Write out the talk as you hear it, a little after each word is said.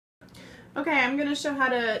Okay, I'm going to show how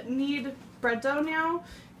to knead bread dough now.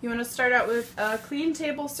 You want to start out with a clean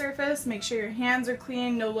table surface. Make sure your hands are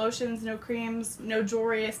clean, no lotions, no creams, no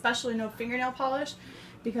jewelry, especially no fingernail polish,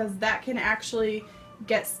 because that can actually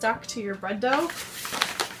get stuck to your bread dough.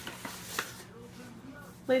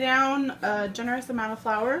 Lay down a generous amount of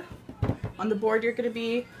flour on the board you're going to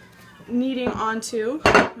be kneading onto.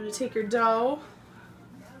 I'm going to take your dough,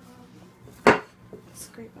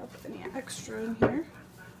 scrape up any extra in here.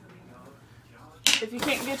 If you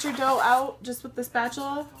can't get your dough out just with the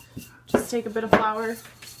spatula, just take a bit of flour,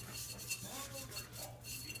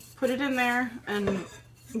 put it in there, and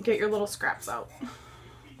get your little scraps out.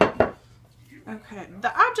 Okay,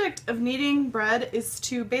 the object of kneading bread is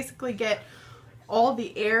to basically get all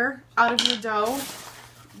the air out of your dough,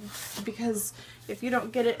 because if you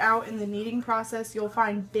don't get it out in the kneading process, you'll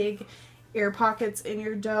find big air pockets in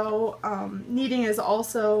your dough. Kneading is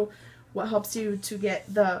also what helps you to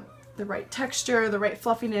get the right texture, the right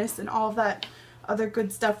fluffiness, and all of that other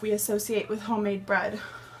good stuff we associate with homemade bread.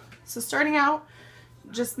 So starting out,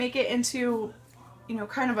 just make it into,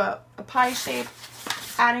 kind of a pie shape,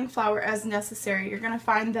 adding flour as necessary. You're going to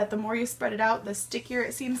find that the more you spread it out, the stickier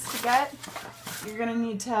it seems to get. You're going to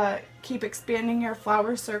need to keep expanding your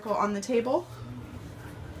flour circle on the table.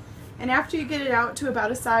 And after you get it out to about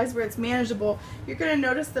a size where it's manageable, you're going to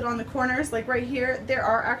notice that on the corners, like right here, there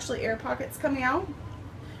are actually air pockets coming out.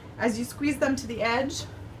 As you squeeze them to the edge,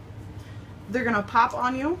 they're going to pop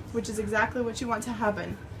on you, which is exactly what you want to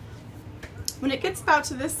happen. When it gets about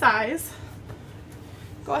to this size,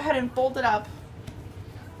 go ahead and fold it up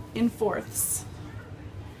in fourths.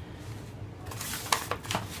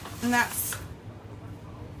 And that's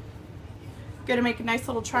going to make a nice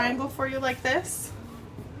little triangle for you like this.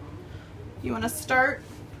 You want to start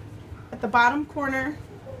at the bottom corner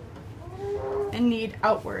and knead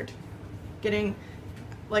outward, getting,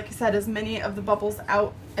 like I said, as many of the bubbles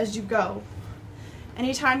out as you go.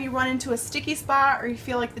 Anytime you run into a sticky spot or you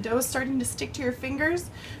feel like the dough is starting to stick to your fingers,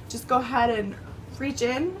 just go ahead and reach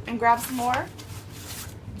in and grab some more.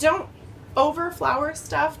 Don't over flour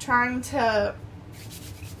stuff, trying to,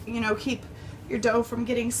 keep your dough from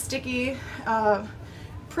getting sticky.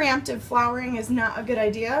 Preemptive flouring is not a good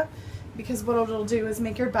idea, because what it'll do is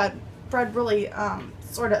make your bread really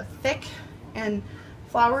sort of thick and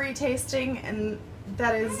floury tasting, and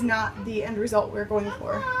that is not the end result we're going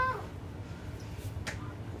for. Okay.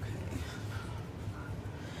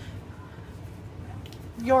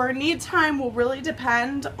 Your knead time will really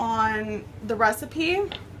depend on the recipe.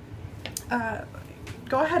 Go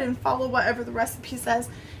ahead and follow whatever the recipe says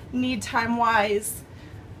knead time wise.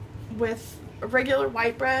 With regular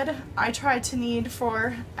white bread, I try to knead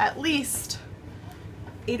for at least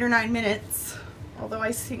 8 or 9 minutes, although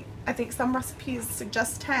I think some recipes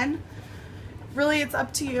suggest 10. Really, it's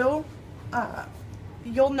up to you.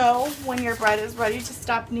 You'll know when your bread is ready to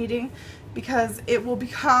stop kneading, because it will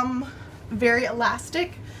become very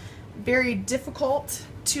elastic, very difficult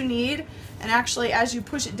to knead, and actually as you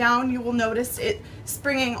push it down, you will notice it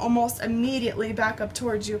springing almost immediately back up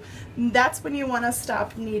towards you. That's when you want to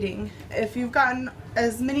stop kneading. If you've gotten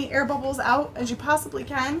as many air bubbles out as you possibly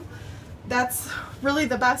can, that's really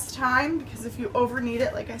the best time, because if you over knead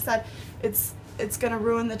it, like I said, it's going to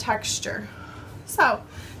ruin the texture. So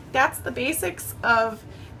that's the basics of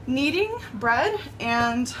kneading bread,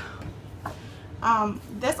 and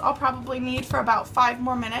this I'll probably knead for about 5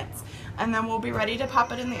 more minutes, and then we'll be ready to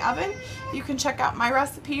pop it in the oven. You can check out my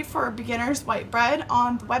recipe for beginner's white bread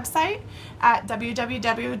on the website at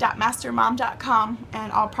www.mastermom.com,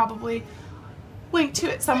 and I'll probably link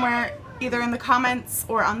to it somewhere either in the comments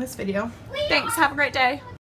or on this video. Thanks, have a great day.